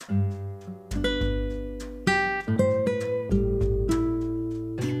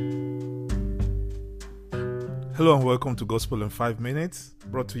Hello and welcome to Gospel in 5 Minutes,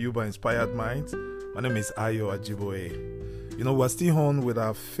 brought to you by Inspired Minds. My name is Ayo Ajiboye. We're still on with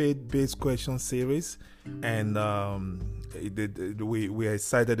our faith-based question series, and we are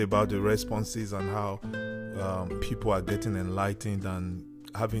excited about the responses and how people are getting enlightened and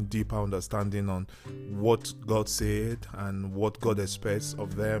having deeper understanding on what God said and what God expects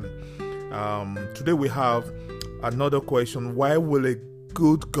of them. Today we have another question: why will a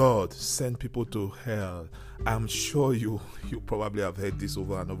good God send people to hell? I'm sure you probably have heard this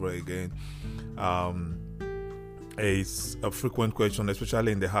over and over again. It's a frequent question,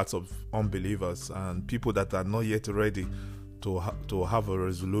 especially in the hearts of unbelievers and people that are not yet ready to have a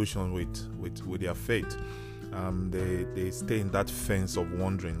resolution with their faith. They stay in that fence of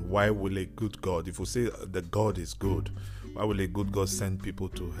wondering, why will a good God, if we say that God is good, why will a good God send people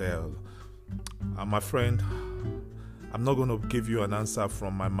to hell? My friend, I'm not going to give you an answer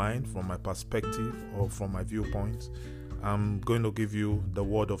from my mind, from my perspective, or from my viewpoint. I'm going to give you the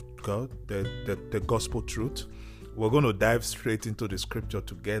word of God, the gospel truth. We're going to dive straight into the scripture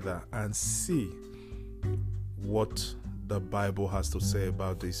together and see what the Bible has to say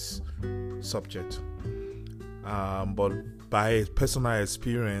about this subject. But by personal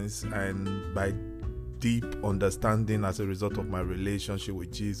experience and by deep understanding as a result of my relationship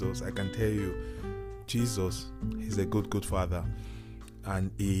with Jesus, I can tell you, Jesus is a good Father,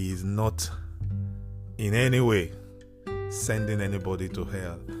 and He is not in any way sending anybody to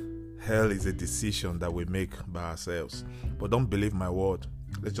hell. Hell is a decision that we make by ourselves. But don't believe my word.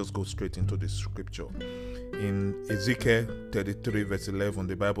 Let's just go straight into the scripture. In Ezekiel 33 verse 11,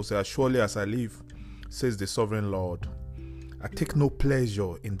 the Bible says, "As surely as I live, says the sovereign Lord, I take no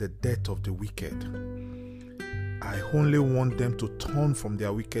pleasure in the death of the wicked. I only want them to turn from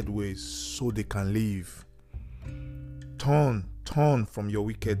their wicked ways so they can live." Turn from your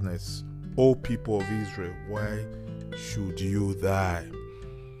wickedness, O people of Israel. Why should you die?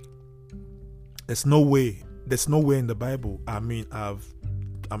 There's no way in the Bible. I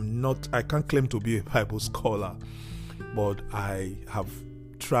can't claim to be a Bible scholar, but I have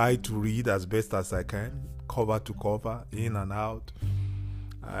tried to read as best as I can, cover to cover, in and out.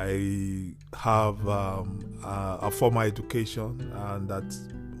 I have a formal education, and that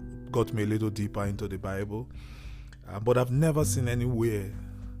got me a little deeper into the Bible. But I've never seen anywhere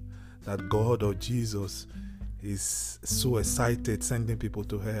that God or Jesus is so excited sending people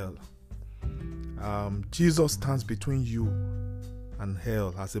to hell. Jesus stands between you and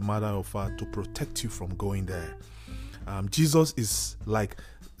hell, as a matter of fact, to protect you from going there. Jesus is like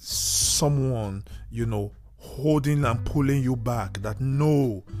someone, holding and pulling you back, that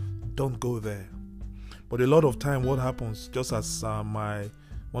no, don't go there. But a lot of time what happens, just as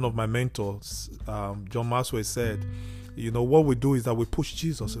one of my mentors, John Maxwell, said, what we do is that we push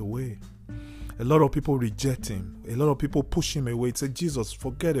Jesus away. A lot of people reject him. A lot of people push him away. Say, Jesus,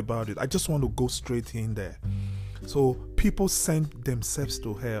 forget about it. I just want to go straight in there. So people send themselves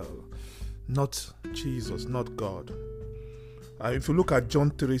to hell, not Jesus, not God. If you look at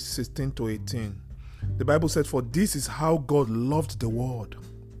John 3:16-18, the Bible said, "For this is how God loved the world."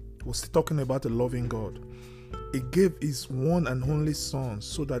 Was talking about a loving God. He gave his one and only Son,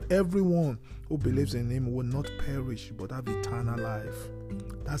 so that everyone who believes in him will not perish but have eternal life.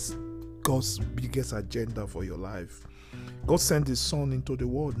 That's God's biggest agenda for your life. God sent his Son into the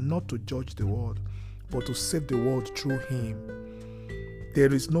world not to judge the world, but to save the world through him.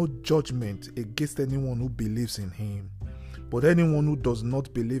 There is no judgment against anyone who believes in him. But anyone who does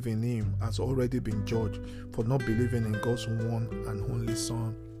not believe in him has already been judged for not believing in God's one and only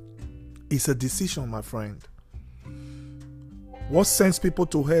Son. It's a decision, my friend. What sends people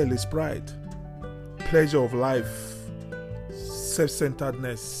to hell is pride, pleasure of life,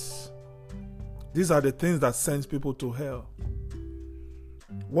 self-centeredness. These are the things that sends people to hell.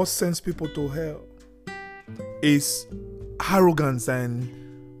 What sends people to hell is arrogance, and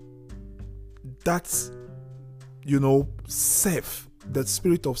that's self, the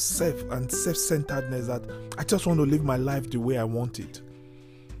spirit of self and self-centeredness, that I just want to live my life the way I want it.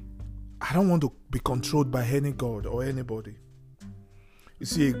 I don't want to be controlled by any God or anybody. You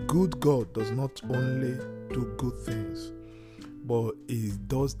see, a good God does not only do good things, but He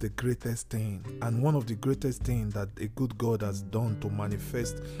does the greatest thing. And one of the greatest things that a good God has done to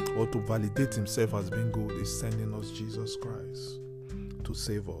manifest or to validate Himself as being good is sending us Jesus Christ to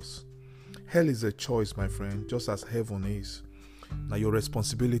save us. Hell is a choice, my friend, just as heaven is. Now your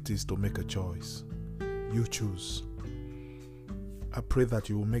responsibility is to make a choice. You choose. I pray that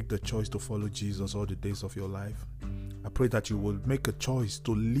you will make the choice to follow Jesus all the days of your life. I pray that you will make a choice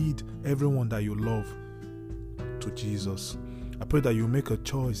to lead everyone that you love to Jesus. I pray that you make a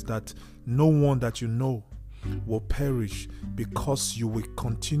choice that no one that you know will perish because you will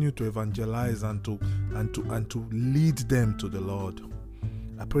continue to evangelize and to lead them to the Lord.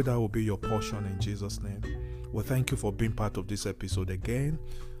 I pray that will be your portion in Jesus' name. Well, thank you for being part of this episode again.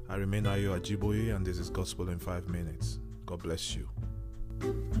 I remain Ayo Ajiboye, and this is Gospel in 5 Minutes. God bless you.